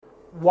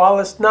While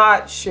it's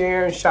not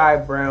Sharon Shy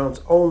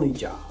Brown's only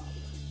job,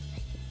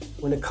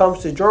 when it comes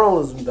to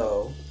journalism,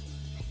 though,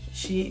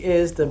 she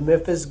is the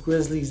Memphis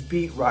Grizzlies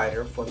beat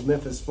writer for the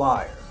Memphis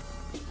Flyer.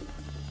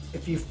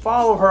 If you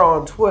follow her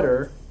on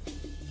Twitter,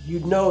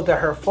 you'd know that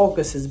her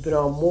focus has been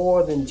on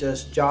more than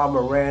just Ja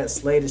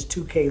Morant's latest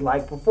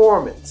 2K-like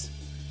performance.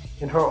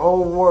 In her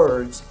own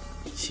words,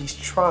 she's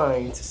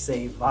trying to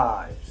save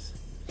lives.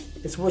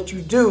 It's what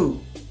you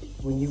do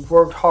when you've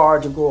worked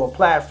hard to grow a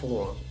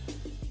platform,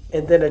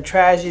 and then a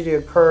tragedy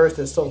occurs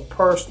that's so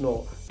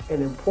personal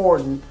and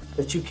important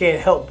that you can't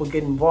help but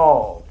get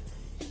involved.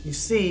 You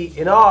see,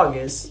 in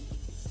August,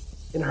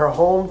 in her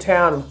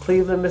hometown of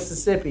Cleveland,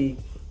 Mississippi,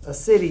 a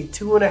city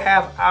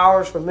 2.5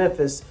 hours from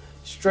Memphis,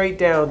 straight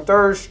down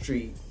 3rd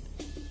Street,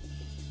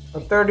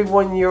 a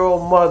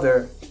 31-year-old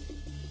mother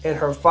and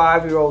her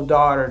 5-year-old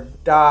daughter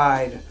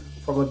died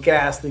from a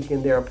gas leak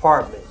in their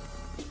apartment.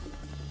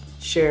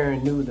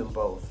 Sharon knew them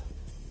both.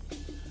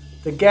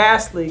 The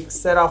gas leak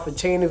set off a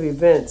chain of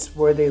events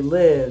where they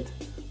lived,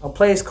 a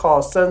place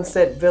called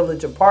Sunset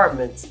Village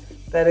Apartments,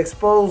 that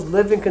exposed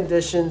living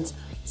conditions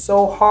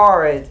so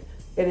horrid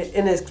and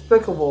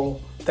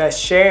inexplicable that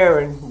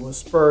Sharon was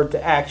spurred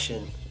to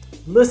action.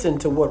 Listen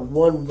to what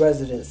one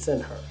resident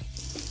sent her.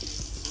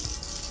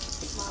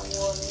 My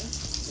water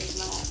is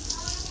not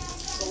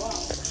go on.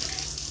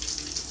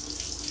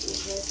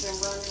 It's just been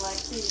running like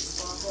this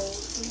for a whole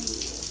 2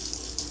 years.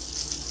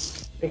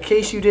 In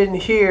case you didn't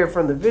hear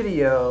from the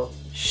video,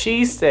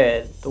 she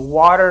said the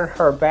water in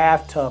her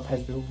bathtub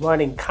has been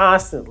running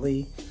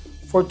constantly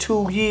for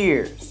 2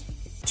 years.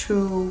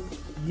 2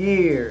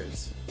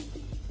 years.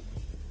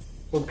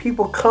 When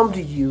people come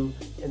to you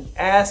and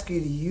ask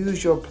you to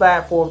use your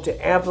platform to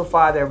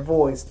amplify their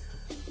voice,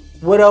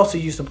 what else are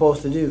you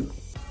supposed to do?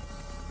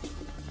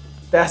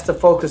 That's the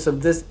focus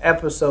of this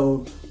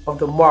episode of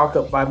The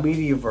Markup by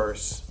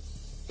Mediaverse.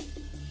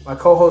 My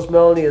co-host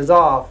Melanie is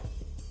off.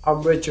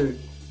 I'm Richard.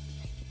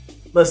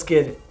 Let's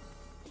get it.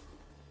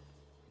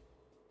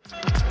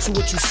 So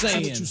what you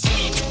saying?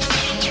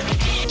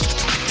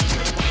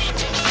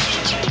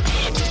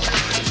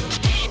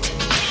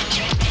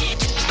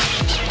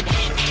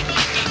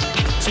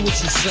 So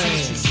what you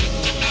saying?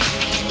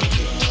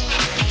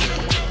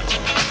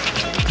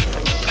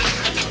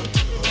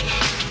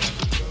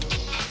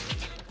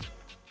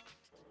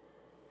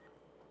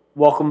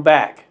 Welcome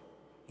back.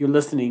 You're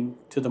listening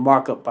to The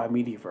Markup by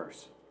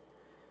Mediaverse.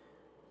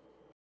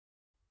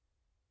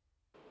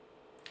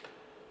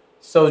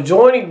 So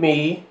joining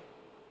me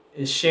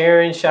is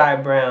Sharon Shy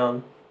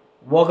Brown.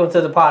 Welcome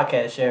to the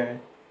podcast,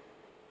 Sharon.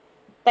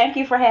 Thank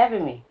you for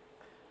having me.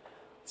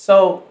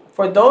 So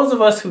for those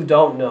of us who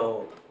don't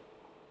know,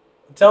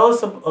 tell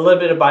us a little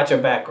bit about your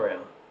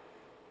background.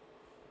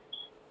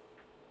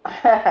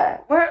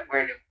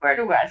 where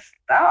do I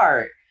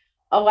start?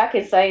 Oh, I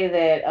could say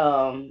that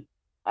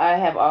I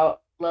have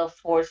all loved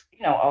sports,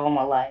 all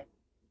my life.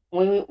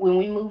 When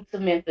we moved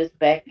to Memphis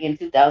back in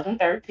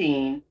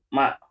 2013,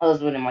 my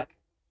husband and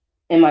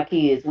my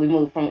kids, we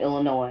moved from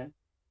Illinois.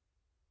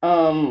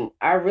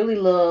 I really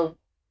love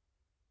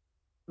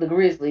the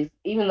Grizzlies,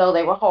 even though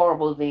they were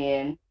horrible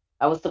then.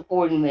 I was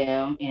supporting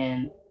them,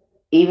 and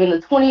even the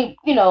 20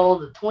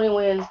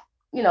 wins,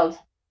 you know,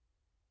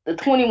 the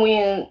 20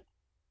 win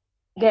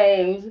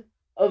games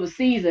of a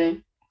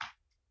season.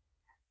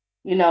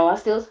 I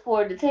still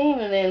supported the team,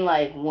 and then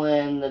like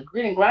when the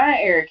grit and grind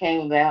era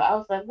came about, I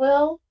was like,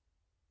 well,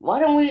 why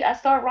don't we? I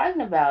start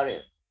writing about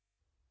it,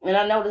 and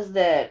I noticed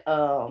that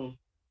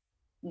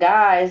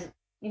guys,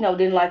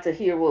 didn't like to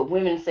hear what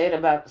women said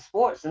about the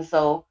sports, and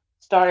so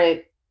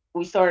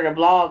we started a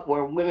blog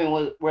where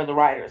women were the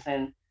writers,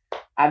 and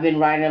I've been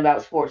writing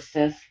about sports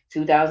since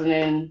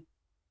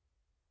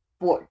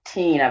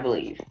 2014, I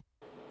believe.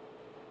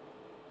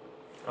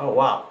 Oh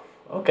wow.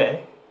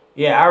 Okay.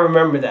 Yeah, I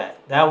remember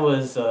that. That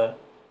was an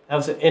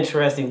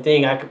interesting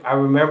thing. I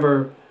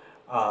remember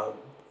uh,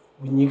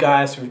 when you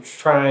guys were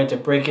trying to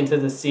break into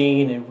the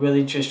scene and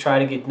really just try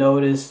to get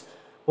noticed.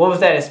 What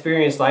was that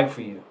experience like for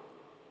you?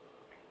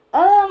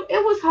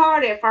 It was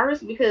hard at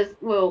first because,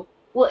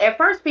 at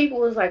first people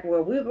was like,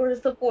 well, we're going to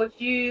support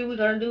you, we're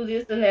going to do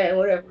this and that and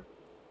whatever.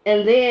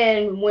 And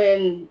then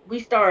when we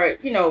started,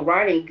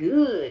 writing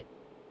good,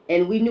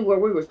 and we knew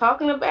what we were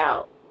talking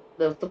about,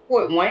 the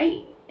support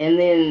waned. And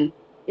then,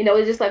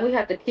 it's just like we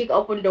have to kick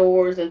open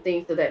doors and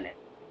things of that nature.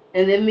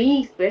 And then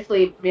me,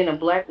 especially being a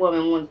black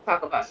woman, wanting to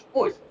talk about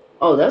sports.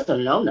 Oh, that's a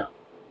no no.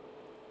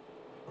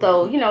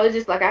 So, Hmm. it's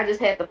just like I just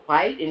had to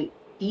fight and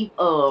keep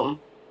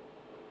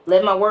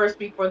let my words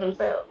speak for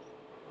themselves.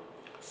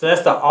 So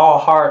that's the All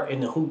Heart in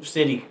the Hoop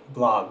City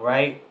blog,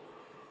 right?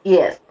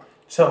 Yes.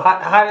 So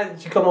how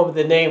did you come up with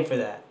the name for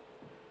that?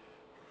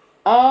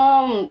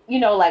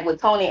 Like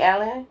with Tony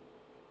Allen,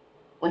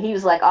 when he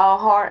was like all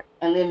heart,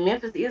 and then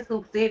Memphis is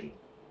Hoop City.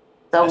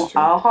 That's So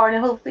true. all heart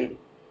in Hoop City.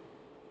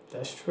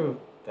 That's true.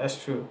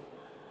 That's true.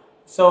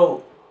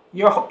 So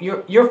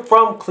you're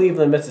from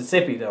Cleveland,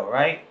 Mississippi, though,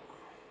 right?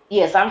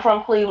 Yes, I'm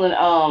from Cleveland.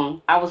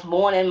 I was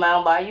born in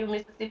Mount Bayou,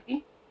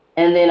 Mississippi,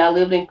 and then I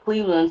lived in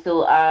Cleveland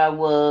until I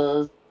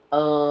was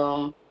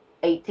um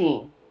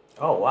 18.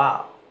 Oh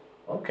wow.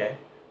 Okay.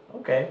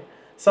 Okay.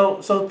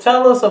 So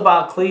tell us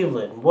about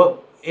Cleveland.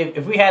 What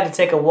if we had to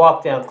take a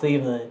walk down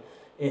Cleveland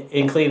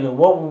in Cleveland?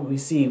 What would we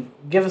see?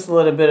 Give us a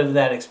little bit of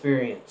that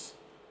experience.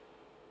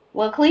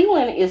 Well,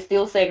 Cleveland is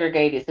still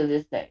segregated to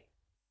this day.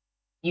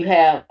 You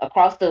have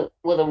across the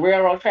where the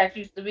railroad tracks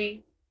used to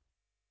be,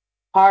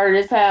 part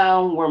of the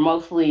town where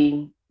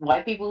mostly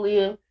white people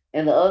live,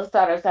 and the other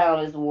side of town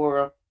is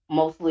where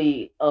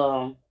mostly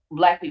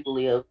black people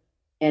live.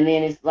 And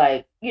then it's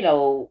like,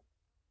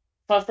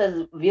 some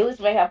says village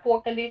may have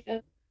poor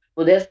conditions,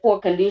 but there's poor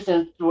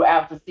conditions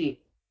throughout the city,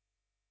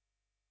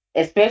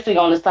 especially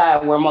on the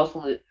side where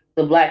mostly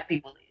the black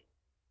people live.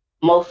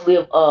 Most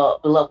live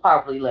below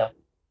poverty level.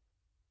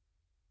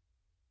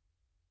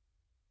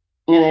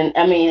 And then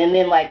and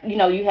then like,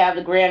 you have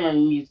the Grammar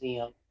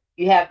Museum.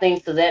 You have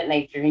things to that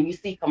nature, and you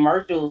see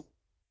commercials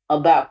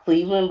about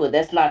Cleveland, but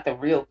that's not the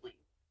real Cleveland.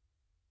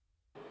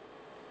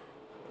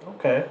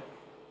 Okay.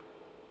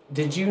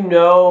 Did you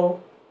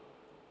know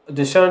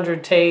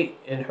Deshandra Tate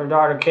and her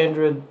daughter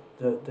Kendra,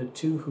 the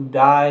two who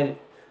died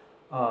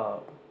uh,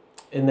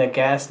 in that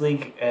gas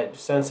leak at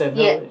Sunset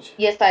Yeah, Village?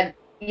 yes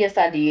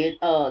I did.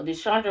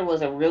 Deshandra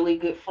was a really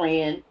good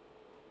friend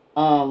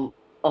um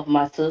of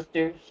my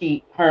sister.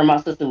 Her and my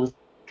sister was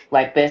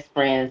like best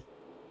friends,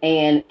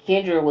 and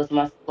Kendra was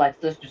my like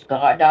sister's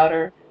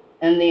goddaughter.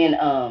 And then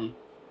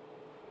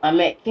I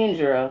met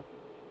Kendra.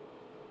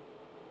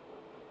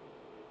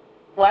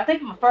 Well, I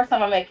think my first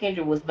time I met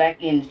Kendra was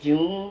back in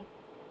June.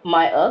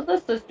 My other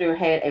sister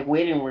had a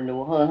wedding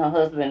renewal. Her and her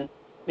husband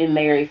been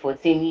married for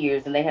 10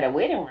 years, and they had a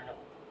wedding renewal.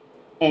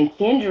 And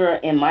Kendra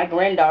and my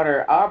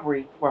granddaughter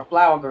Aubrey were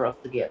flower girls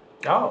together.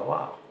 Oh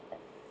wow.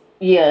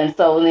 Yeah, and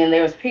so and then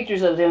there was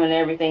pictures of them and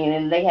everything, and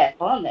then they had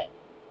fun that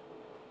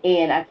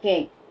and I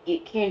can't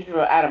get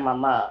Kendra out of my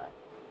mind.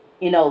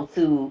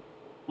 To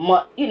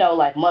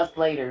like months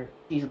later,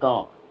 she's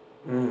gone,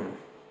 Mm.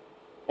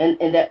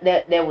 and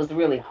that was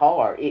really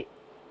hard.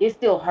 It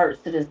still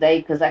hurts to this day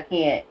because I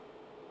can't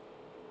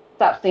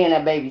stop seeing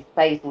that baby's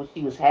face when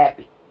she was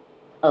happy, Mm.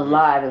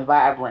 alive and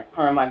vibrant.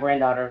 Her and my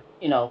granddaughter,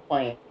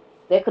 playing.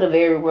 That could have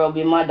very well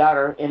been my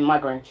daughter and my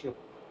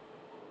grandchildren.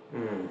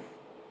 Mm.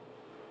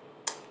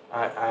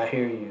 I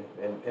hear you,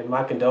 and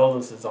my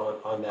condolences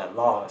on that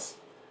loss.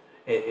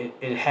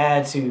 It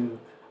had to,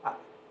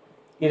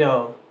 you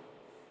know,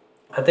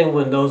 I think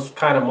when those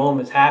kind of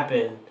moments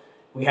happen,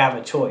 we have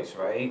a choice,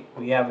 right?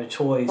 We have a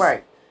choice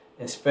Right.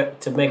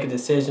 to make a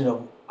decision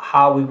of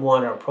how we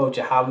want to approach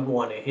it, how we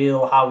want to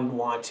heal, how we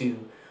want to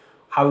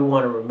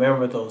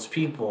remember those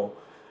people.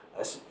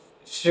 Uh,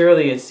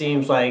 Surely it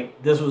seems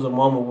like this was a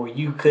moment where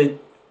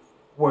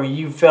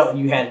you felt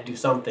you had to do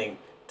something.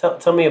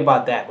 Tell me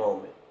about that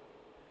moment.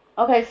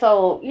 Okay,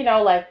 so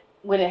like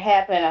when it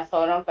happened, I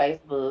saw it on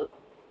Facebook,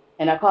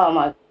 and I called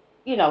my,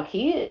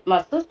 kid,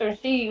 my sister, and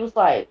she was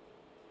like,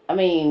 I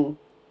mean,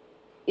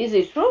 is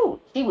it true?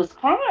 She was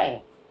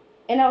crying.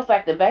 And I was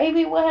like, the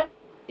baby, what happened?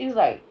 She was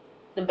like,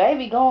 the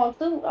baby gone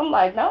too. I'm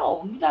like,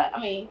 no,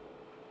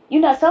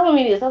 you're not telling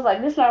me this. I was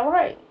like, this not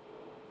right.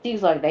 She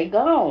was like, they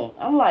gone.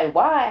 I'm like,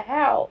 why?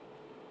 How?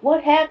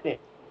 What happened?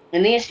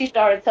 And then she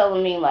started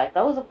telling me like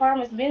those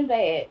apartments been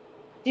bad.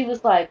 She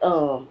was like,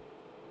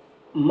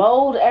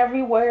 mold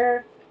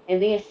everywhere.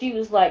 And then she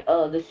was like,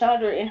 the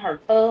Chandra in her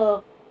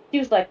tub. She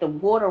was like, the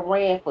water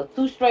ran for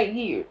 2 straight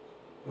years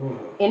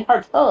Mm. in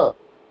her tub,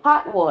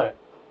 hot water.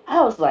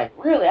 I was like,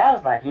 really? I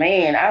was like,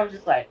 man, I was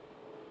just like,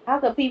 how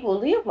could people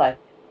live like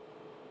this?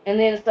 And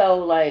then so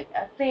like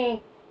I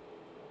think,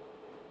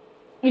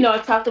 I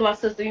talked to my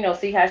sister,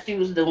 see how she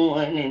was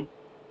doing, and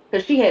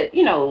because she had,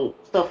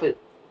 suffered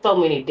so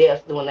many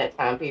deaths during that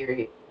time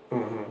period.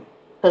 Mm-hmm.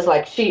 Because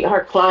like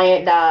her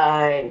client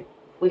died,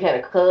 we had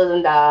a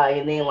cousin die,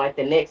 and then like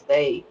the next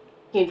day,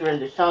 Kendra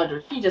and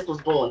Deshandra, she just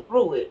was going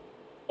through it,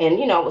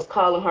 and I was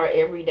calling her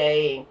every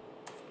day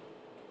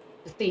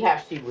to see how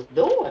she was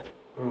doing.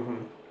 Mm-hmm.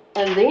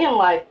 And then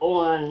like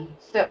on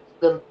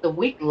the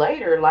week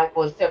later, like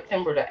on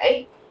September the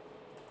 8th,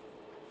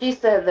 she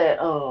said that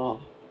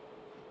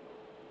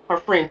her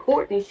friend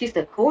Courtney, she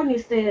said Courtney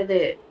said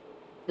that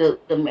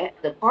the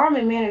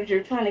apartment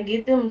manager trying to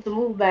get them to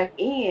move back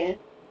in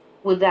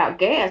without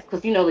gas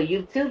because the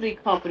utility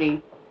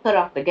company cut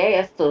off the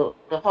gas to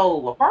the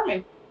whole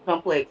apartment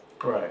complex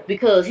Right.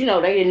 because they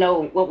didn't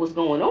know what was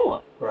going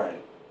on. Right.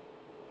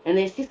 And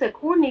then she said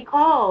Courtney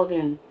called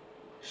and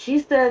she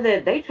said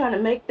that they trying to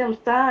make them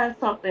sign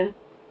something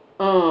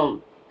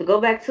to go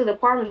back to the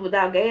apartments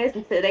without gas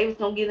and said they was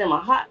gonna give them a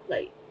hot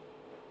plate.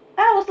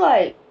 I was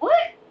like,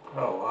 what?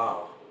 Oh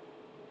wow.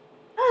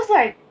 I was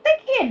like, they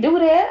can't do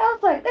that. I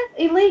was like, that's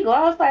illegal.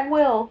 I was like,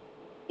 well,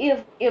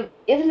 if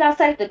it's not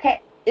safe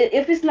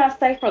if it's not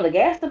safe for the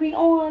gas to be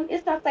on,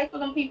 it's not safe for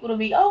them people to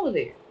be over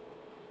there.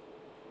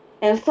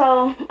 And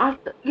so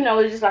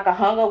it's just like I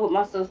hung up with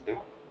my sister.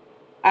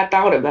 I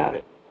thought about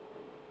it,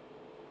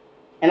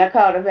 and I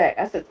called her back.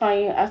 I said,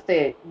 Tanya, I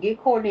said, give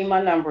Courtney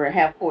my number and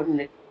have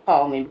Courtney to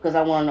call me because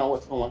I want to know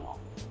what's going on.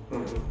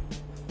 Mm-hmm.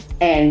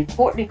 And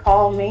Courtney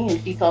called me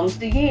and she told me,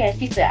 see, yeah, and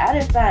she said, I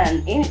didn't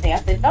sign anything. I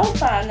said, don't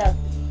sign nothing.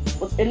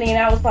 And then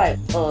I was like,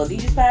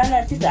 did you sign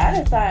up? She said, I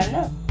didn't sign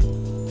nothing.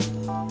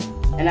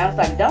 And I was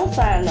like, don't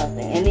sign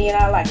nothing. And then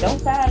I like, don't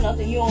sign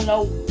nothing. You don't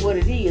know what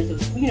it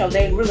is.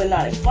 They really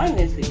not explaining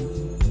it to you.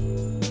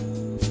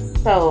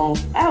 So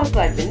I was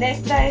like, the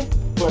next day,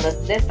 well,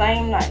 that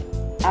same night,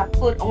 I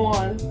put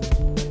on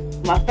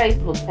my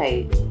Facebook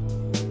page,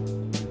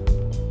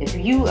 if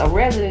you a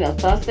resident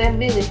of Sunset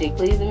Village in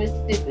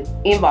Cleveland, Mississippi,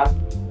 inbox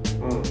me.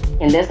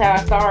 And that's how I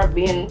started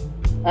being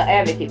an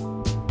advocate.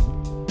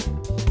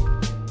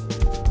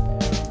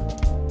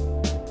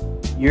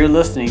 You're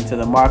listening to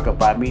the Markup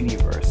by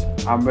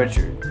Mediaverse. I'm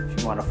Richard.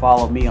 If you want to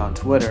follow me on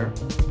Twitter,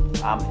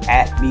 I'm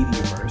at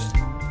Mediaverse.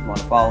 If you want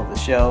to follow the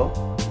show,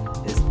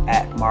 it's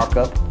at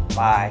Markup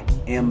by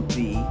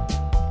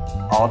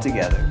MV all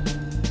together.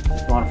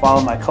 If you want to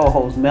follow my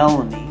co-host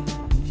Melanie,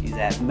 she's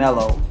at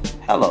Mellow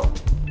Hello.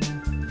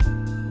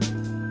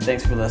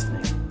 Thanks for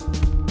listening.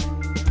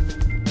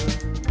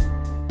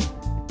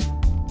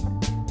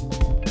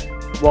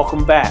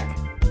 Welcome back.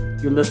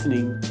 You're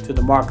listening to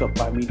the Markup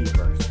by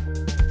Mediaverse.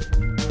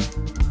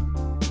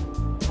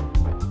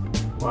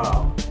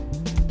 Wow.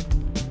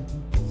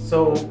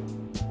 So,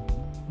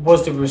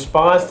 was the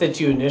response that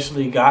you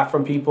initially got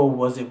from people,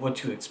 was it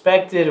what you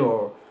expected,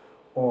 or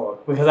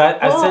because I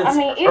sensed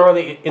the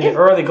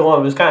early going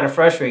it was kind of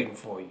frustrating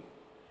for you?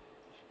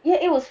 Yeah,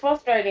 it was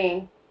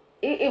frustrating.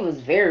 It was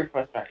very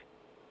frustrating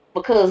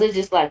because it's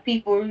just like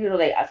people,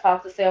 I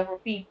talked to several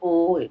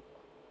people and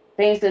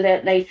things of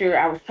that nature.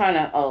 I was trying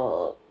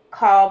to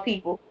call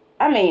people.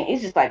 I mean,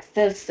 it's just like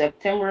since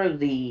September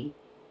the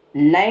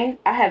 9th,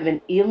 I have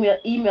been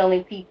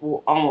emailing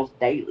people almost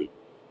daily.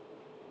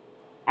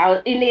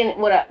 And then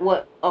what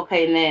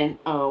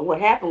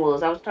happened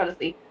was I was trying to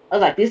see. I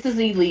was like, this is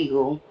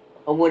illegal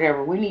or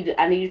whatever. I need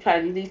to try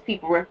to give these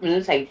people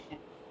representation.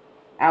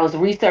 I was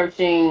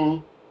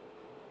researching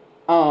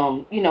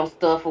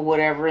stuff or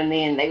whatever, and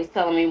then they was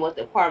telling me what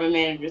the apartment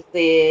manager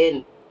said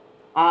and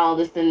all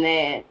this and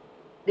that.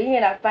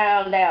 Then I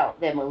found out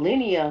that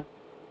Millennia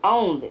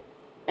owned it.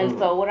 And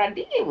so what I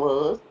did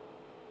was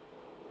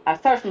I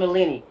searched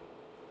Millennia.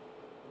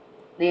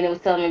 Then it was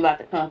telling me about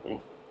the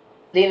company.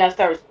 Then I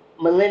searched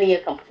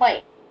Millennia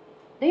complaint.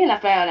 Then I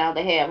found out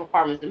they have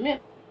apartments in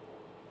Memphis.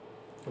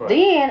 Right.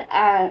 Then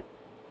I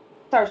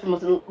searched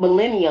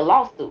Millennia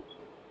lawsuit.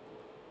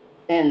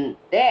 And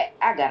that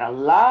I got a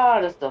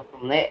lot of stuff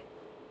from that.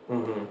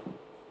 Mm-hmm.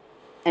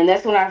 And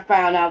that's when I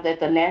found out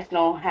that the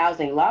National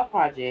Housing Law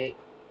Project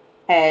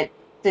had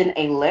sent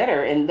a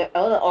letter, and the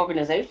other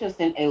organizations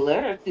sent a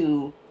letter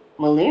to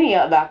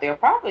Millennia about their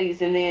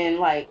properties, and then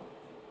like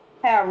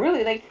how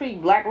really they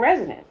treat Black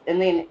residents,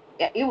 and then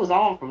it was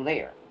on from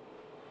there.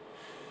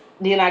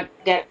 Then I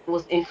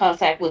was in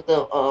contact with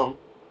the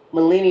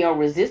Millennial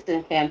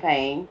Resistance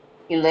Campaign.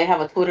 They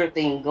have a Twitter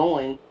thing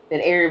going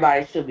that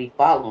everybody should be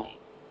following.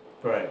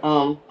 Right.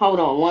 Hold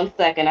on one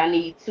second. I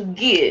need to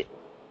get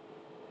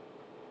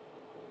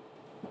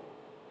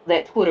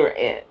that Twitter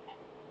ad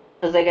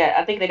because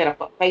I think they got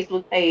a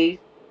Facebook page.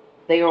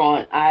 They are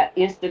on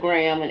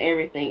Instagram and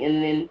everything,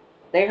 and then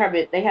they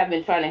have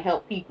been trying to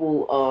help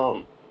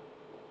people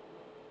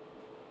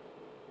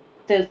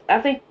since I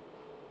think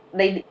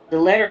the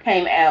letter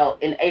came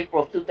out in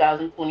April of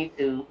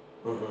 2022.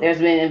 Mm-hmm. There's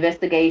been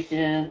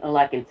investigations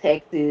like in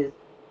Texas,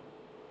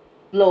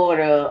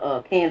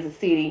 Florida, Kansas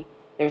City.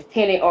 There's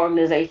tenant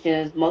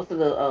organizations. Most of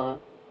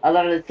a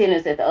lot of the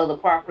tenants at the other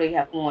property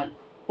have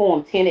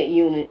formed tenant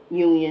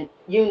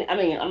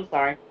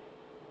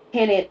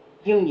tenant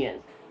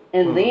unions.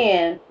 And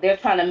then they're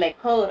trying to make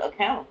HUD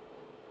accountable.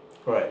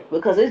 Right.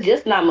 Because it's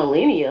just not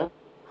Millennia.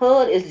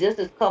 HUD is just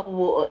as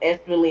culpable as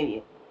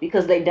Millennia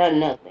because they done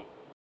nothing.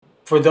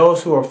 For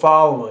those who are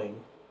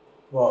following,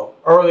 well,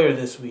 earlier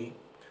this week,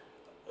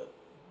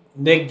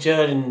 Nick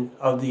Judd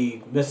of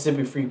the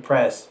Mississippi Free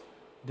Press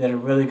did a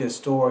really good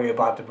story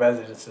about the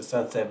residents of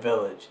Sunset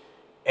Village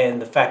and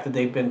the fact that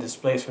they've been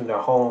displaced from their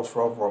homes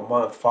for over a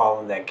month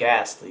following that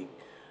gas leak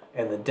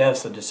and the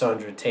deaths of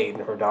Desundra Tate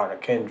and her daughter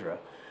Kendra.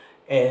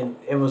 And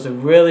it was a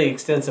really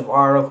extensive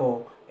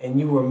article, and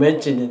you were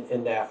mentioned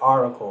in that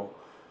article.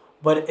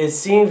 But it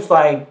seems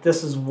like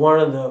this is one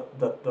of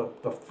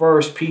the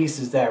first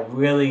pieces that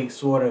really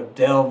sort of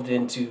delved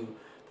into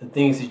the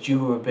things that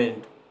you have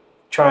been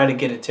trying to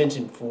get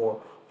attention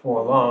for a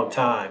long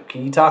time.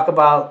 Can you talk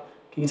about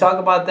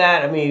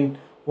that? I mean,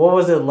 what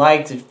was it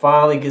like to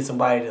finally get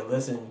somebody to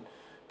listen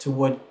to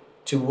what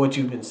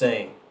you've been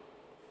saying?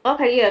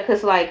 Okay, yeah,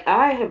 because like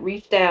I had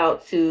reached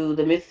out to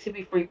the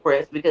Mississippi Free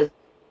Press because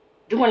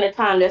during the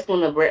time that's when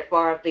the Brett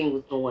Favre thing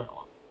was going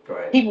on.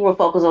 Right. People were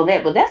focused on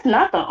that, but that's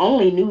not the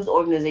only news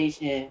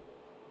organization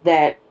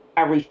that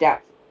I reached out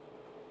to.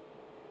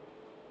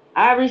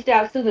 I reached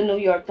out to the New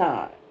York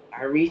Times.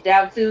 I reached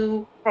out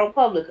to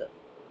ProPublica.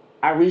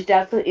 I reached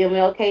out to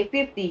MLK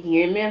 50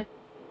 here in Memphis.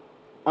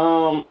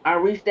 I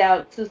reached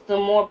out to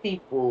some more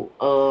people.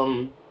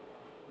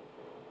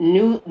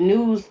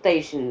 News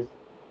stations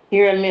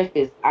here in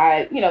Memphis.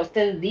 I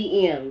send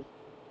DMs,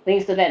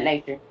 things of that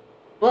nature.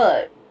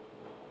 But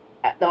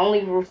the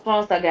only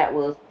response I got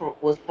was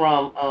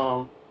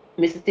from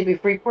Mississippi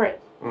Free Press.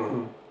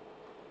 Mm-hmm.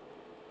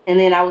 And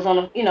then I was on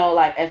the,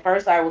 like at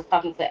first I was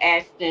talking to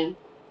Ashton,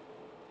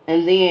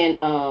 and then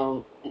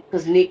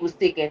because Nick was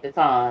sick at the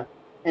time,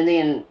 and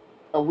then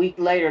a week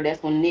later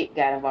that's when Nick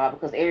got involved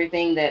because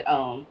everything that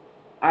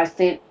I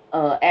sent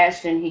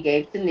Ashton he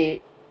gave to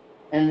Nick,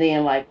 and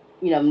then like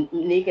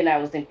Nick and I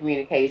was in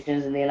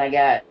communications, and then I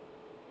got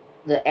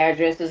the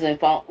addresses and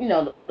phone,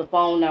 the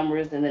phone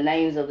numbers and the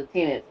names of the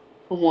tenants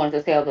who wanted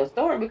to tell their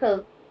story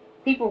because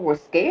people were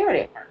scared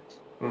at first,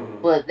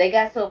 Mm-hmm. but they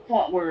got to a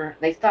point where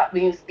they stopped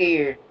being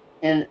scared,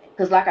 and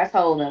because like I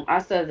told them, I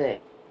said that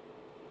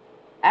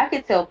I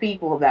could tell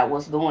people about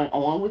what's going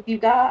on with you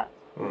guys,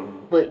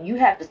 Mm-hmm. but you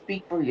have to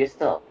speak for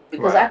yourself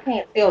because Right. I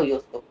can't tell your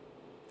story.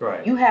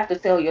 Right. You have to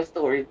tell your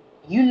story.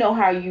 You know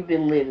how you've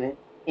been living,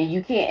 and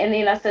you can't. And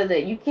then I said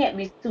that you can't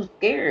be too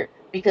scared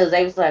because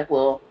they was like,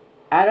 well,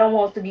 I don't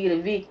want to get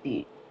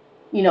evicted,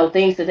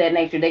 things of that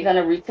nature. They're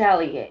gonna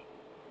retaliate.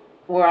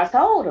 Where I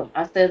told them,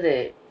 I said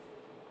that,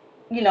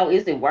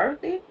 is it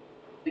worth it?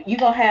 You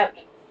gonna have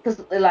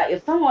because like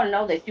if someone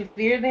know that you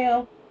fear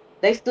them,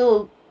 they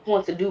still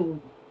want to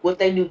do what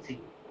they do to you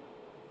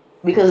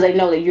because they Mm-hmm.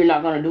 know that you're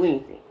not gonna do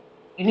anything.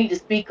 You need to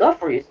speak up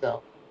for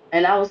yourself.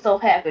 And I was so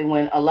happy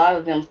when a lot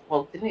of them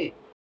spoke to me.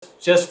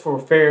 Just for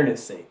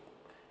fairness' sake,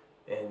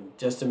 and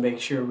just to make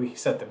sure we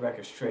set the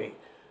record straight,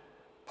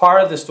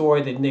 part of the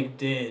story that Nick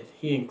did,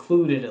 he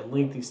included a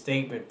lengthy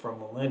statement from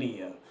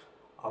Millennia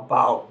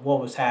about what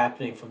was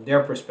happening from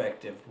their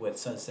perspective with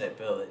Sunset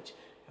Village,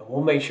 and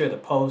we'll make sure to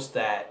post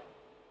that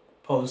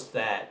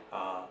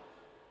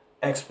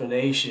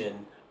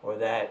explanation or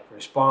that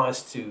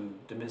response to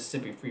the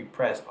Mississippi Free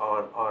Press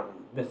on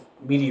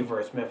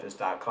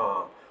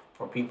mediaversememphis.com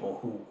for people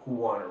who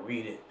want to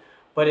read it.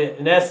 But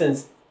in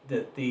essence,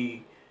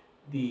 the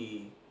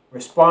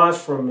response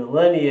from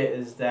Millennia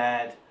is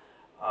that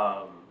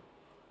um,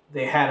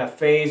 they had a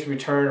phased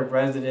return of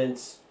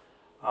residents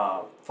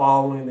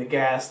following the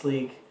gas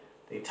leak.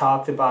 They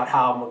talked about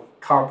how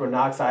carbon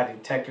monoxide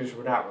detectors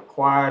were not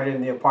required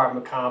in the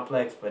apartment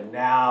complex, but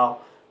now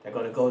they're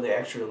going to go the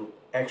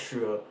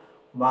extra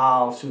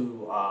mile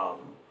to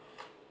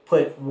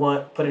put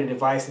a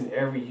device in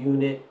every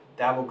unit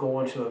that will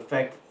go into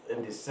effect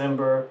in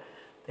December.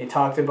 They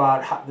talked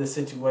about the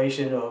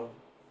situation of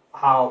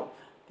how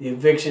the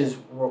evictions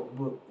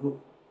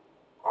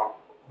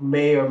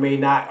may or may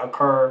not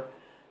occur.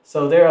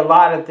 So there are a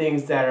lot of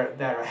things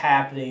that are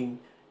happening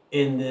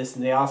in this,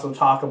 and they also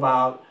talk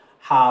about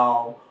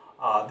how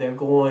they're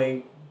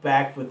going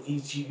back with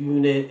each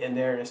unit and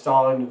they're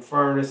installing new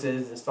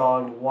furnaces,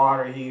 installing new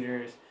water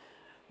heaters,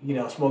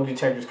 smoke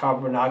detectors,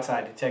 carbon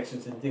monoxide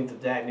detectors, and things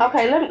of that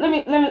Okay, nature.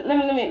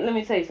 let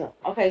me tell you something.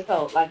 Okay,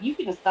 so like you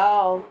can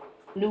install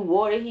new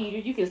water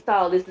heaters, you can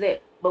install this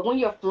that, but when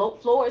your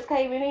floor is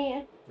caving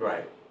in,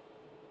 Right,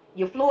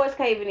 your floor is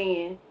caving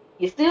in,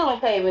 your ceiling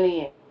caving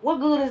in. What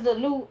good is a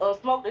new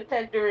smoke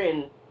detector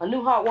and a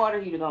new hot water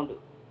heater gonna do?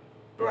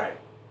 right.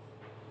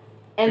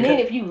 And then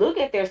Because if you look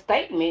at their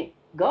statement,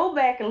 go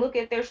back and look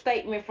at their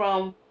statement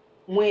from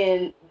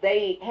when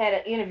they had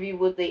an interview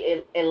with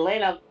the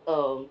Atlanta.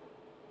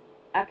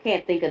 I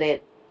can't think of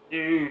that.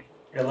 Mm,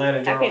 Atlanta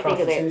I Journal can't think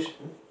of that.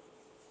 Constitution.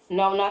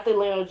 No, not the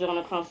Atlanta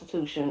Journal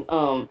Constitution.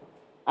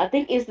 I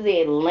think it's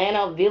the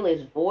Atlanta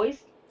Village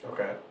Voice.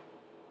 Okay.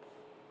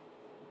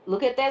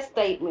 Look at that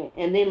statement,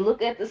 and then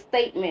look at the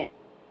statement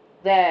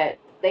that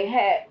they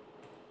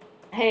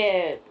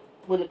had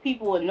when the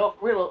people in North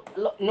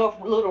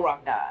Little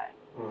Rock died.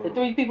 The Mm-hmm.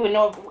 three people in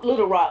North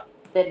Little Rock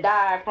that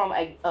died from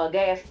a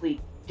gas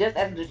leak, just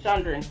as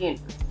DeShandra and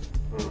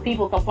Kendra.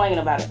 People Mm-hmm. complaining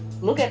about it.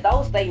 Look at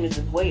those statements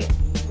as well.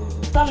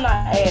 Mm-hmm. Some not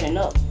adding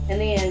up. And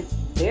then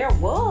there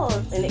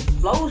was an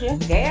explosion,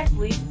 gas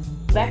leak,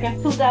 back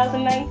in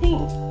 2019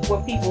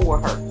 where people were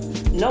hurt.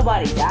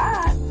 Nobody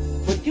died,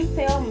 but you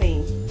tell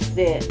me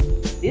that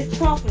this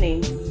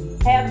company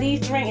have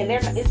these three and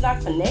it's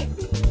not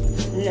connected?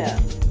 No,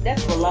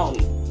 that's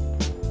baloney.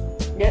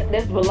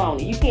 That's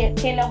baloney. You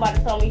can't nobody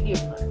tell me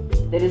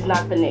different that it's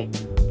not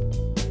connected.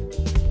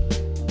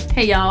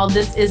 Hey y'all,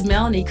 this is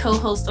Melanie,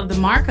 co-host of The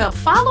Markup.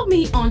 Follow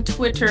me on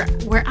Twitter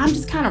where I'm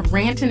just kind of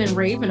ranting and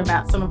raving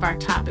about some of our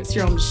topics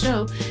here on the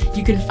show.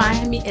 You can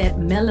find me at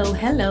Melo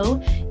Hello,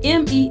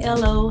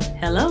 Melo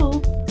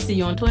Hello. See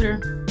you on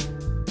Twitter.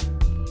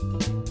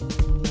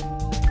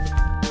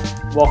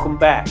 Welcome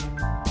back.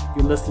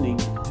 You're listening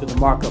to the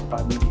Markup by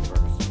Mediaverse.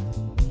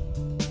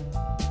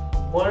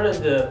 One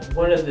of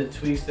the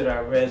tweets that I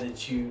read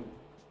that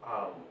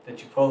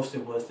you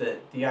posted was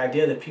that the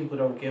idea that people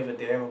don't give a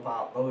damn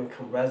about low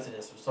income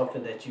residents was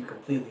something that you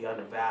completely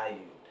undervalued.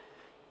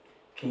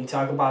 Can you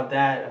talk about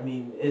that? I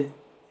mean, I,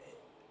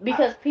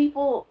 Because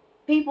people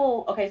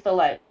okay, so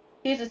like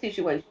here's the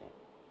situation.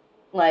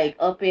 Like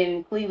up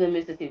in Cleveland,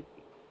 Mississippi,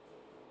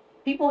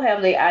 people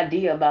have their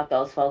idea about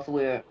those folks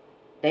where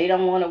they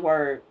don't want to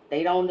work,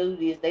 they don't do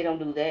this, they don't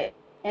do that.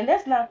 And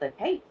that's not the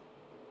case.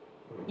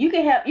 You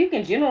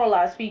can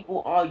generalize people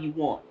all you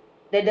want.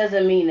 That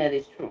doesn't mean that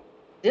it's true.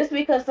 Just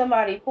because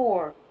somebody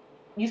poor,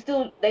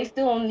 they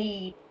still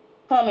need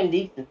common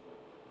decency.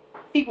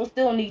 People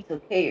still need to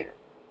care.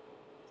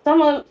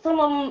 Some of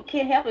them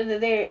can't help it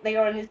that they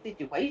are in this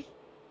situation.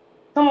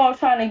 Some are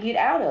trying to get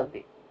out of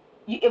it.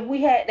 If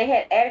they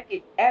had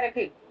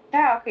adequate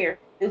child care,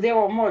 if there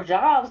were more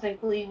jobs in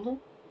Cleveland,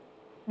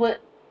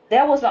 but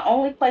that was the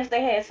only place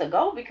they had to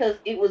go because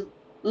it was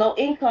low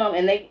income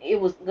and it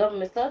was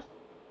government subsidy.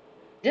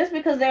 Just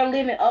because they're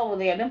living over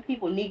there, them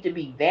people need to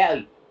be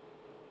valued.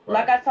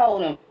 Like Right. I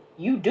told them,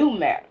 you do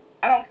matter.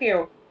 I don't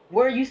care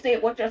where you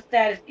sit, what your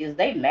status is,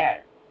 they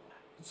matter.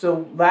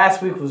 So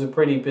last week was a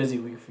pretty busy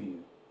week for you.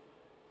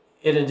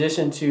 In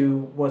addition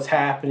to what's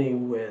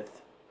happening with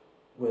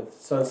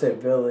Sunset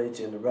Village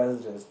and the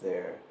residents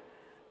there,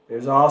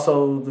 there's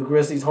also the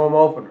Grizzlies home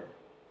opener,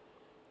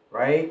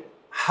 right?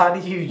 How do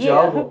you Yeah,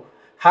 juggle?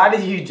 How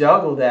do you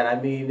juggle that? I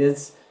mean,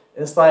 it's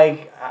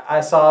like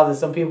I saw that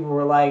some people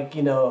were like,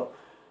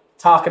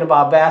 talking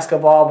about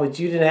basketball, but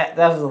you didn't.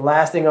 That was the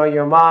last thing on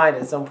your mind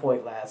at some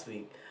point last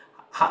week.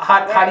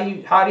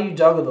 right. How do you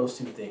juggle those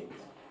two things?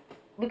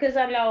 Because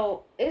I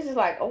know it's just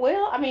like,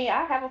 well, I mean,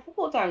 I have a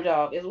full-time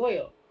job as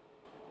well.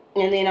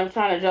 And then I'm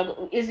trying to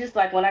juggle. It's just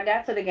like when I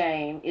got to the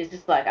game, it's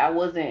just like I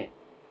wasn't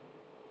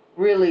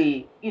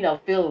really,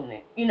 feeling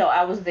it.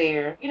 I was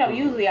there. Mm-hmm.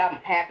 Usually I'm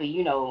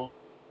happy,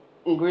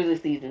 when Grizzly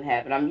season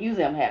happened. I'm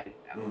happy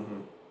about it.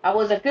 Mm-hmm. I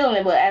wasn't feeling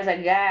it, but as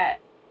I got,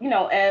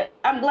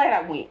 I'm glad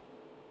I went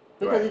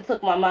because Right. it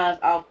took my mind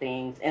off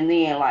things. And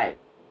then like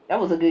that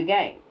was a good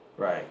game.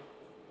 Right.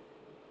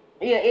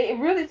 Yeah, it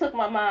really took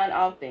my mind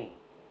off things.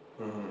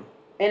 Mm-hmm.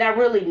 And I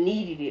really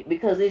needed it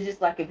because it's just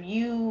like if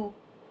you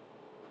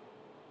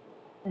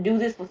do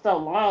this for so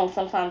long,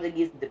 sometimes it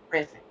gets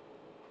depressing.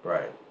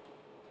 Right.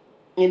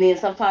 And then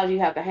sometimes you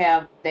have to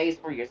have days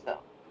for yourself.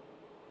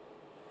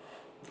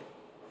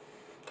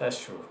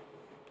 That's true.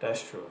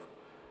 That's true.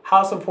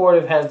 How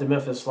supportive has the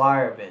Memphis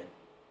Flyer been?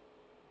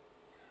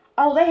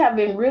 Oh, they have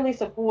been really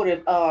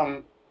supportive.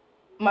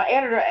 My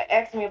editor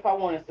asked me if I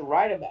wanted to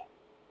write about it.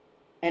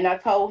 And I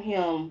told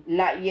him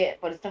not yet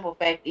for the simple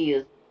fact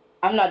is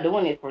I'm not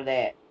doing it for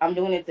that. I'm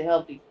doing it to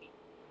help these people.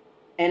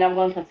 And I'm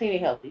going to continue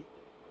to help these people.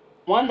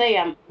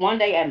 One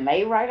day I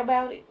may write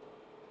about it,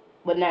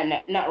 but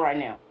not right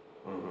now.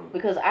 Mm-hmm.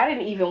 Because I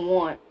didn't even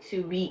want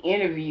to be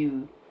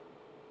interviewed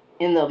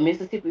in the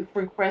Mississippi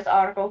Free Press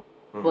article,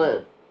 Mm-hmm.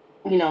 but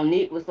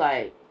Nick was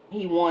like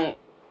he wanted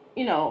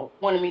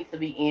me to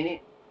be in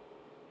it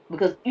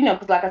because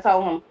because like I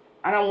told him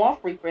I don't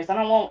want free press. I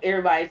don't want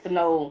everybody to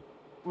know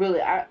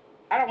really. I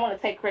don't want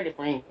to take credit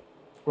for anything.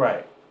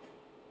 Right.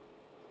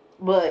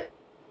 But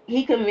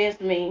he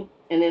convinced me,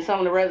 and then some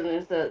of the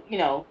residents said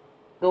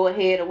go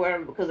ahead or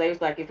whatever because they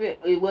was like if it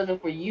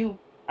wasn't for you,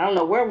 I don't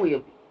know where we'll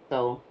be.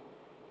 So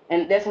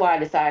and that's why I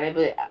decided.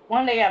 But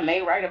one day I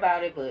may write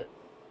about it, but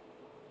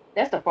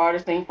that's the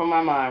farthest thing from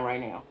my mind right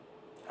now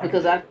I can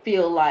because dig I it.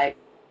 feel like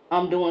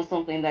I'm doing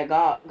something that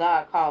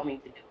God called me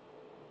to do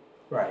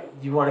Right.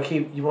 You want to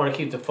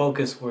keep the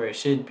focus where it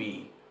should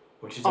be,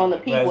 which is on on the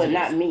the people and not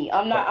residents. me.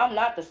 I'm not Right. I'm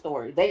not the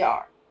story. They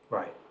are.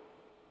 Right.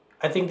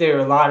 I think there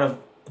are a lot of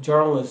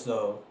journalists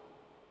though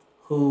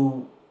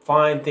who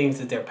find things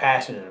that they're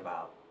passionate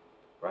about.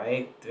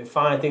 Right. They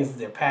find things that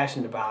they're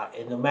passionate about,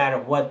 and no matter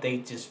what, they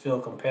just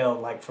feel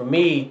compelled. Like for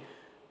me,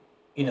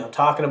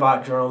 talking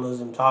about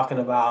journalism, talking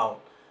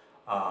about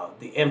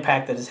the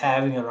impact that it's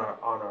having on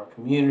our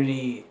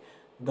community.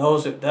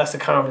 That's a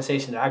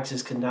conversation that I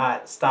just could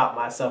not stop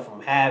myself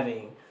from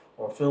having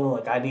or feeling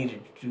like I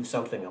needed to do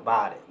something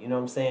about it. You know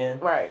what I'm saying?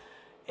 Right.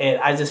 And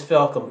I just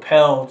felt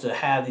compelled to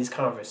have these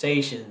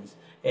conversations.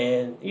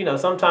 And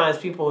sometimes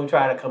people will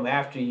try to come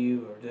after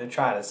you, or they'll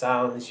try to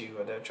silence you,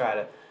 or they'll try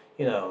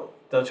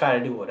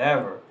to do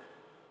whatever.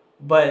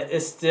 But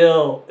it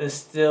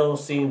still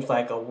seems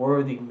like a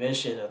worthy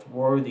mission, a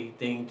worthy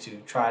thing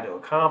to try to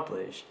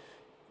accomplish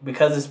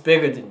because it's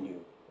bigger than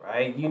you,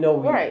 right? You know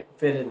where you Right.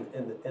 fit in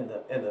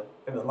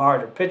the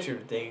larger picture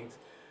of things,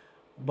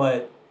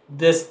 but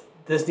this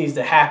needs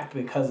to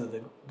happen because of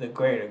the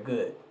greater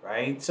good,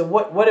 right? So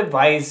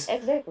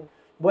Exactly.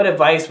 what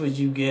advice would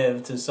you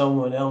give to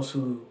someone else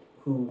who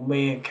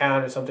may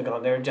encounter something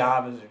on their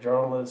job as a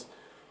journalist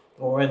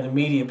or in the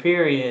media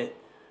period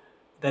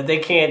that they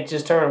can't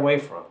just turn away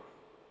from?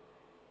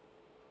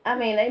 I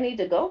mean, they need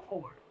to go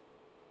for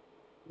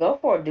it. Go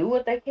for it. Do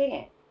what they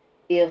can.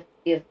 If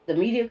the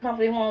media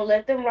company won't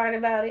let them write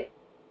about it,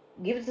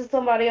 give it to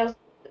somebody else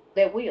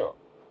that will.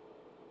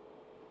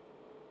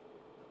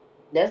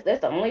 That's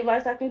the only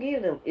advice I can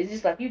give them. It's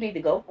just like you need to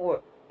go for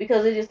it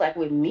because it's just like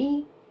with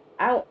me,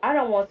 I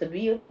don't want to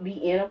be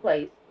in a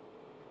place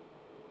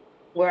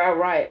where I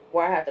write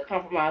where I have to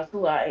compromise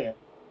who I am.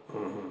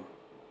 Mm-hmm.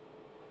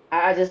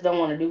 I just don't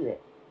want to do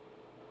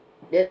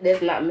that.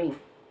 That's not me.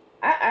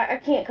 I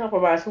can't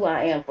compromise who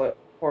I am for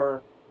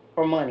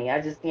for money.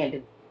 I just can't do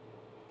it.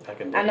 I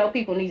can I dig know it.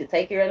 people need to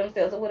take care of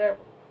themselves or whatever,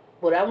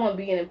 but I want to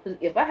be in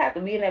if I have to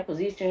be in that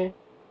position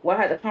where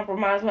I have to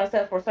compromise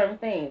myself for certain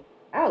things,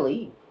 I'll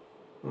leave.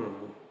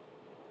 Mm-hmm.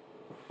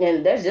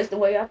 And that's just the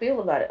way I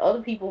feel about it.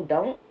 Other people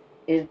don't.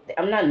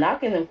 I'm not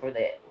knocking them for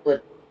that,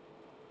 but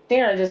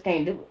Sharon just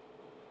can't do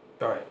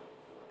it. All right.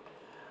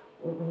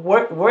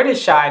 Where did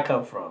Shy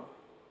come from?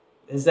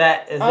 Is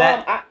that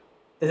I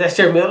is that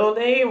your middle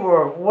name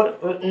or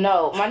what?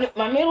 no, my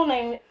middle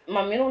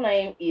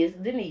name is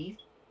Denise.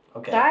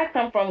 Okay. Shy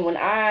come from when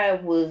I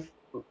was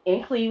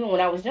in Cleveland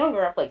when I was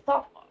younger. I played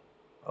softball,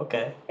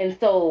 Okay. and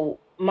so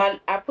my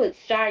I put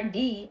Shy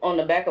D on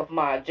the back of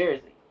my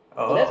jersey.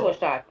 So that's where Oh.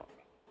 Shy comes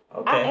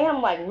from. I Okay.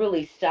 am like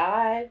really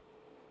shy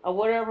or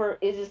whatever.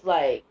 It's just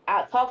like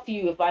I talk to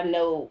you if I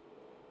know,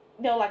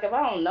 like if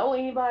I don't know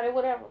anybody,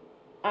 whatever.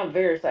 I'm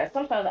very shy.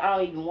 Sometimes I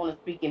don't even want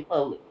to speak in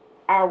public.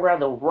 I'd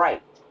rather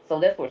write. So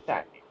that's where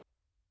shy.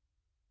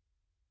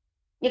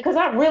 Yeah, because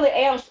I really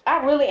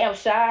am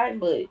shy.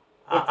 But if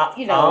I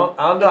don't know if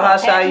I'm how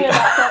shy you passionate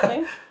about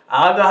something,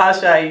 I don't know how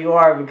shy you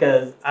are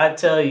because I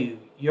tell you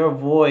your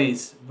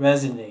voice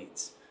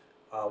resonates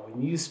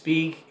when you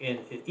speak and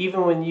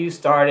even when you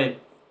started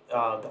the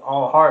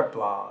All Heart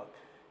blog,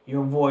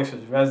 your voice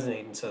was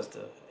resonating,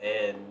 sister,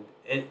 and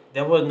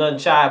there was nothing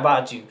shy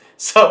about you.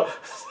 So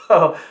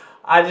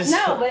I just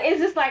no, but it's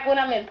just like when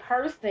I'm in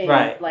person,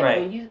 right, like right.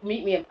 when you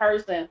meet me in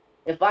person,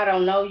 if I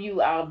don't know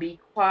you, I'll be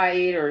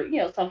quiet or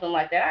something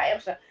like that. I am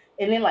shy.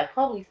 And then like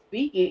public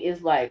speaking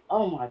is like,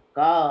 oh my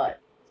god.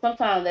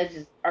 Sometimes that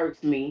just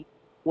irks me,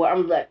 where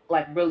I'm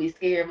like really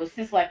scared. But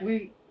since like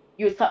we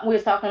were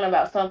talking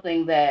about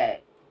something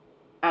that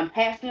I'm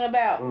passionate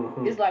about,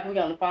 Mm-hmm. it's like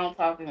we're on the phone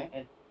talking,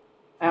 and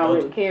I don't Don't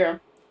really care.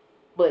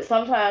 But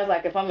sometimes,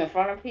 like if I'm in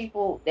front of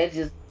people, that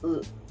just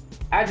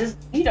I just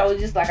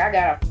it's just like I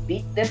got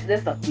a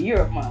that's a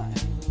fear of mine,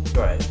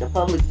 right. the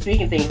public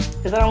speaking thing,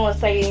 because I don't want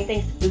to say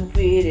anything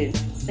stupid and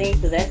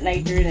things of that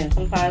nature. And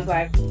sometimes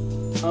like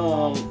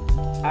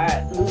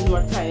I lose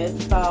my train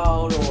of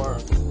thought or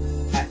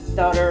I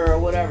stutter or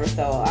whatever.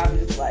 So I'm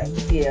just like,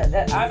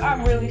 yeah,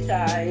 I'm really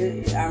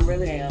shy. I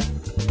really am.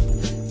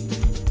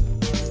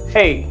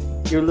 Hey,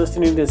 you're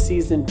listening to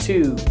season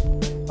 2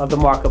 of the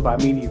Markup by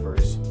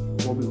Mediaverse.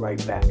 We'll be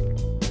right back.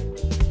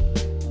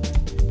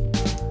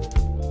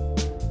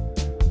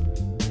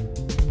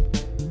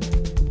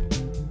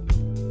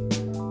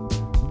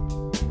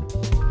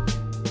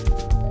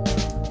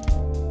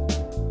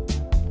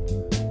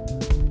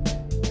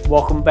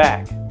 Welcome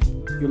back.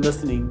 You're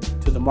listening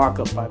to the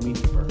Markup by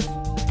Mediaverse.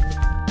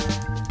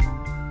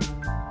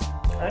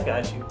 I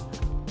got you.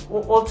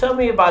 Well, tell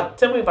me about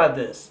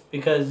this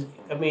because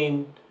I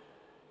mean,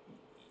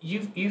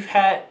 you've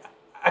had.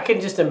 I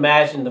can just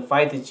imagine the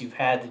fight that you've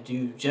had to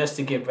do just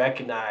to get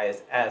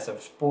recognized as a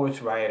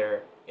sports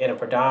writer in a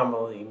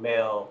predominantly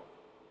male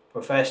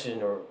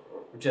profession or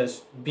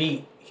just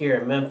beat here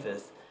in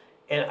Memphis,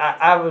 and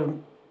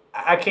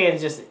I can't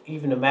just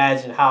even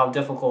imagine how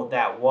difficult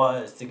that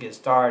was to get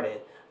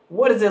started.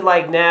 What is it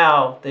like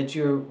now that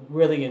you're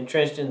really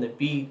entrenched in the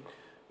beat?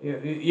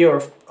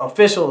 You're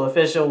official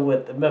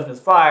with the Memphis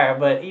Flyer,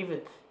 but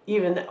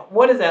even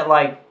what is that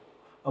like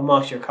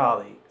amongst your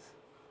colleagues?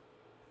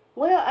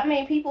 Well, I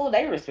mean, people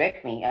they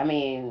respect me. I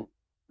mean,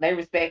 they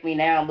respect me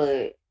now,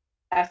 but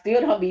I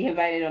still don't be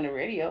invited on the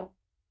radio.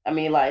 I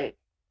mean, like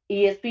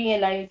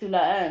ESPN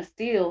 92.9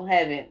 still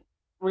haven't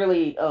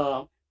really.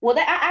 Well,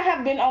 I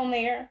have been on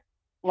there,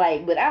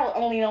 like, but I was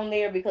only on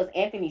there because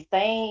Anthony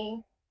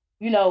Sane,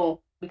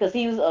 because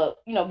he was a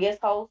guest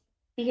host.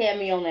 He had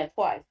me on that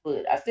twice,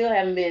 but I still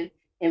haven't been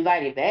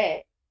invited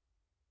back.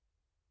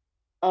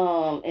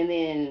 And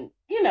then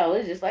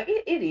it's just like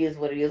it is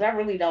what it is. I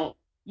really don't.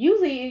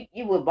 Usually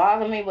it would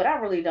bother me, but I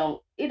really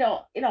don't. It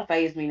don't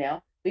phase me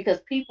now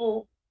because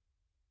people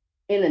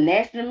in the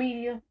national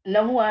media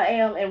know who I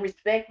am and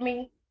respect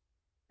me.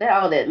 That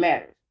all that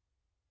matters.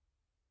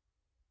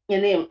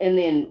 And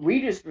then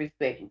readers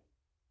respect me.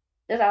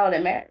 That's all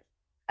that matters.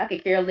 I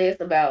could care less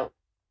about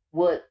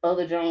what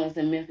other journalists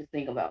in Memphis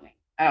think about me.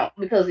 I don't,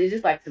 because it's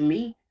just like to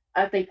me,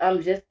 I think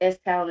I'm just as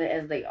talented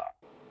as they are.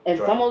 And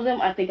some Right. of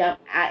them I think I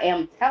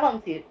am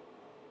talented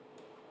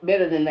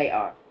better than they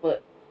are.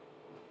 But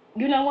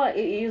you know what?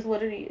 It is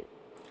what it is.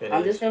 It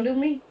I'm just is. gonna do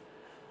me.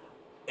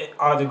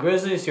 Are the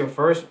Grizzlies your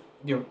first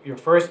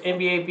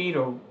NBA beat,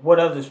 or what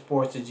other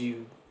sports did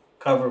you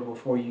cover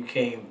before you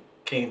came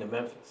to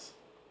Memphis?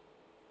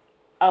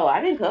 Oh,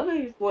 I didn't cover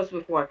any sports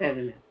before I came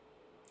to Memphis.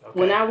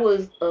 When Okay. I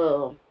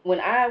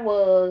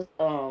was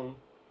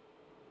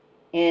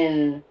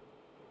in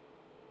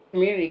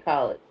community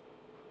college,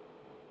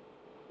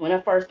 when I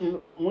first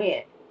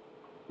went,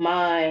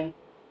 my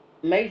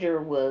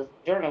major was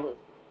journalism,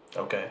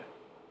 Okay.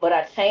 but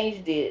I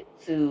changed it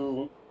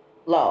to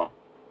law.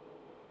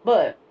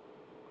 But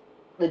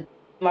the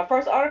my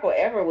first article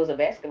ever was a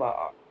basketball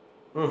article.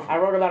 I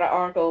Mm-hmm. wrote about an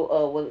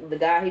article with the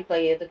guy he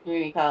played at the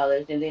community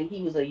college, and then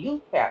he was a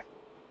youth pastor,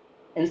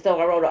 and so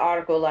I wrote an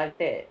article like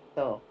that.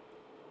 So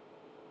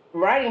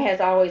writing has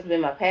always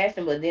been my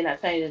passion, but then I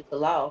changed it to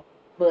law.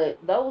 But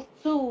those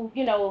two,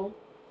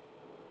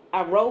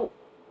 I wrote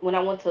when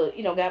I went to,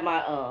 got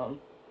my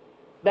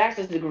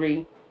bachelor's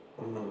degree.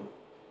 Mm-hmm.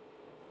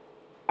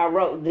 I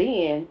wrote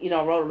then,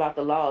 wrote about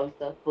the law and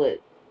stuff, but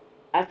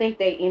I think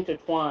they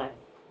intertwine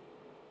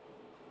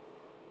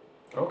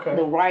Okay.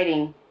 the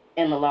writing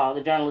and the law,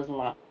 the journalism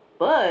law.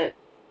 But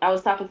I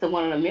was talking to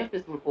one of the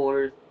Memphis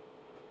reporters,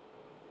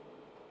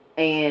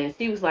 And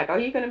she was like, "Are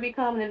you going to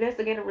become an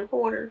investigative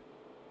reporter?"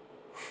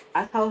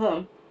 I told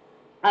her,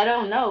 "I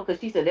don't know," because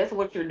she said that's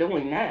what you're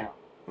doing now.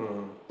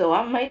 Mm. So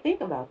I may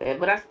think about that,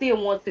 but I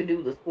still want to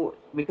do the sports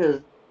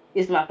because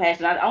it's my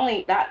passion.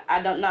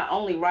 I don't not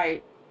only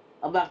write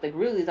about the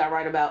Grizzlies, I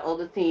write about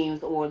other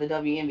teams or the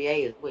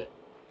WNBA as well.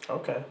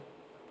 Okay.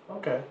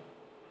 Okay.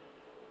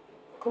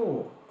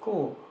 Cool.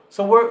 Cool.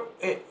 So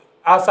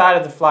outside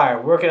of the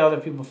flyer, where can other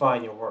people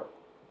find your work?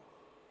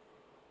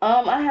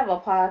 I have a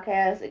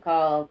podcast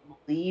called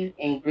Believe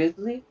in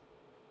Grizzlies.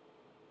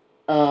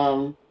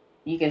 Um,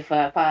 you can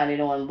find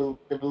it on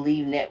the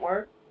Believe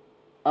Network.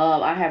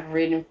 I have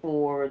written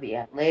for The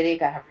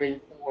Athletic. I have written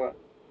for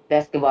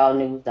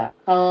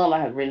basketballnews.com. I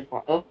have written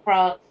for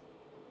Upprox.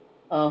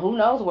 Who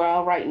knows where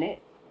I'll write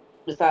next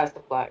besides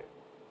the Flyers?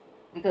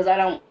 Because I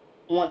don't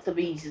want to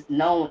be just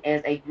known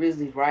as a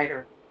Grizzlies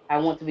writer. I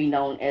want to be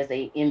known as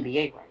a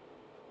NBA writer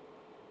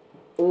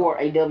or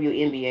a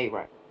WNBA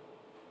writer.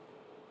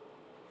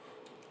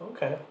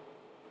 Okay.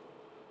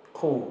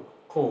 Cool.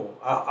 Cool.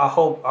 I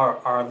hope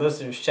our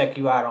listeners check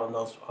you out on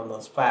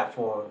those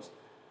platforms.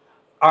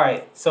 All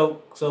right.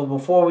 So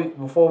before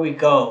we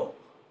go,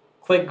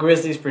 quick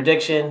Grizzlies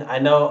prediction. I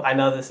know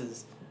this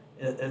is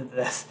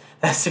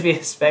that's to be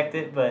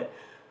expected, but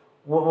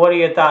what are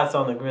your thoughts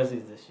on the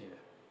Grizzlies this year?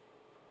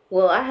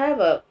 Well, I have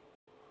a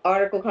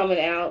article coming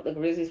out, the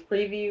Grizzlies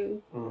preview.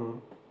 Mm-hmm.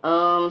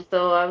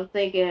 So I'm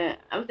thinking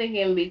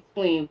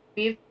between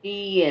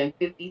 50 and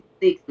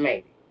 56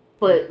 maybe.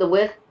 But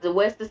Okay. the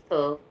West is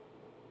tough.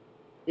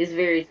 It's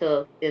very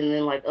tough, and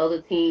then like other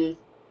teams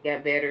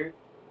got better.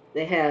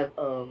 They have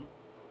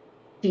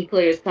key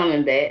players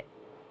coming back,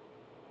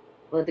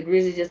 but the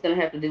Grizzlies just gonna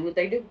have to do what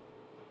they do.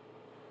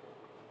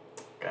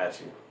 Got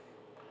you.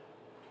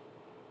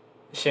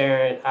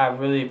 Sharon, I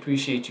really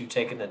appreciate you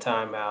taking the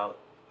time out.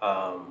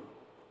 Um,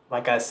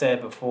 like I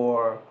said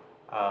before,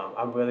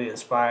 I'm really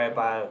inspired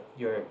by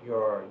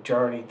your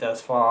journey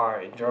thus far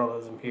in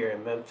journalism here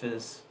in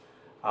Memphis,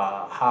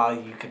 how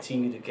you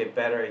continue to get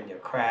better in your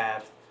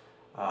craft,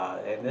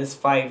 and this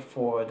fight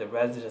for the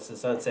residents of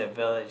Sunset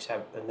Village,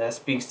 and that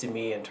speaks to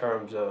me in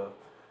terms of,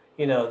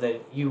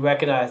 that you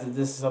recognize that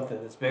this is something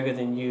that's bigger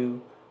than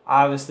you.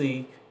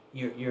 Obviously,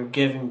 you're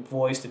giving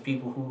voice to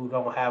people who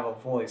don't have a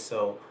voice,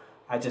 so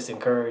I just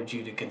encourage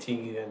you to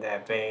continue in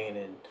that vein,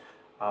 and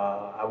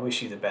I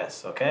wish you the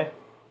best. Okay.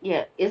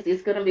 Yeah,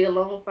 it's gonna be a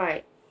long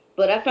fight.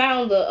 But I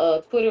found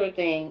the Twitter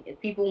thing. If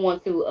people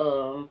want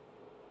to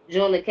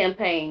join the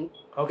campaign,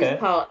 it's Okay.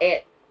 called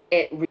at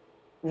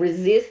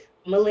Resist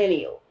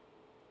Millennial.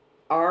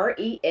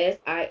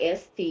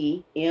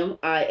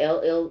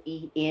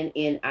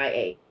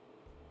 RESISTMILLENNIA.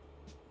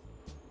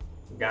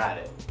 Got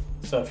it.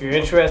 So if you're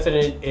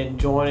interested in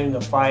joining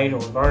the fight or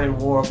learning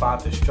more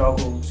about the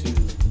struggle to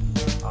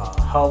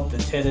help the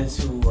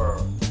tenants who are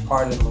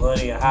part of the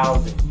millennial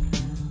housing,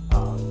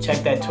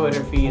 check that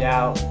Twitter feed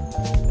out.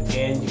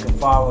 Again, you can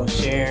follow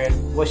Sharon.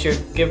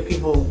 Give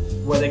people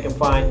where they can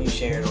find you,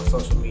 Sharon, on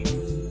social media.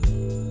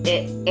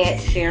 At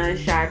Sharon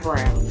Shy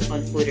Brown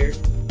on Twitter.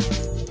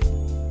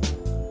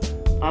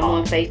 I'm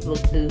on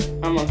Facebook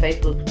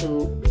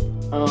too.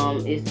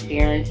 It's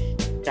Sharon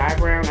Shy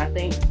Brown, I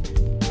think.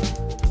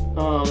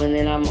 And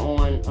then I'm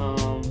on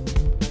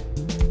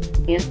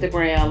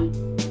Instagram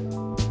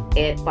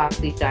at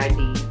Foxy Shy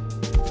D.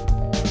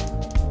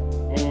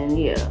 And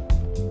yeah,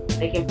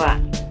 they can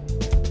find me.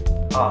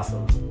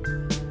 Awesome.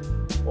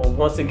 Well,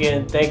 once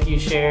again, thank you,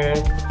 Sharon.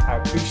 I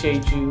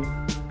appreciate you.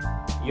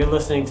 You're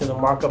listening to the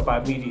Markup by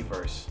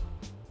Mediaverse.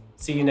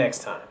 See you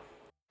next time.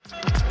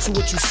 So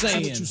what you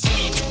saying?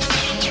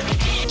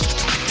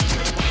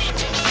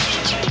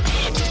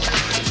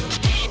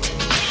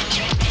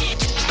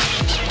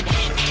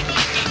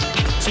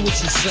 So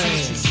what you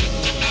saying?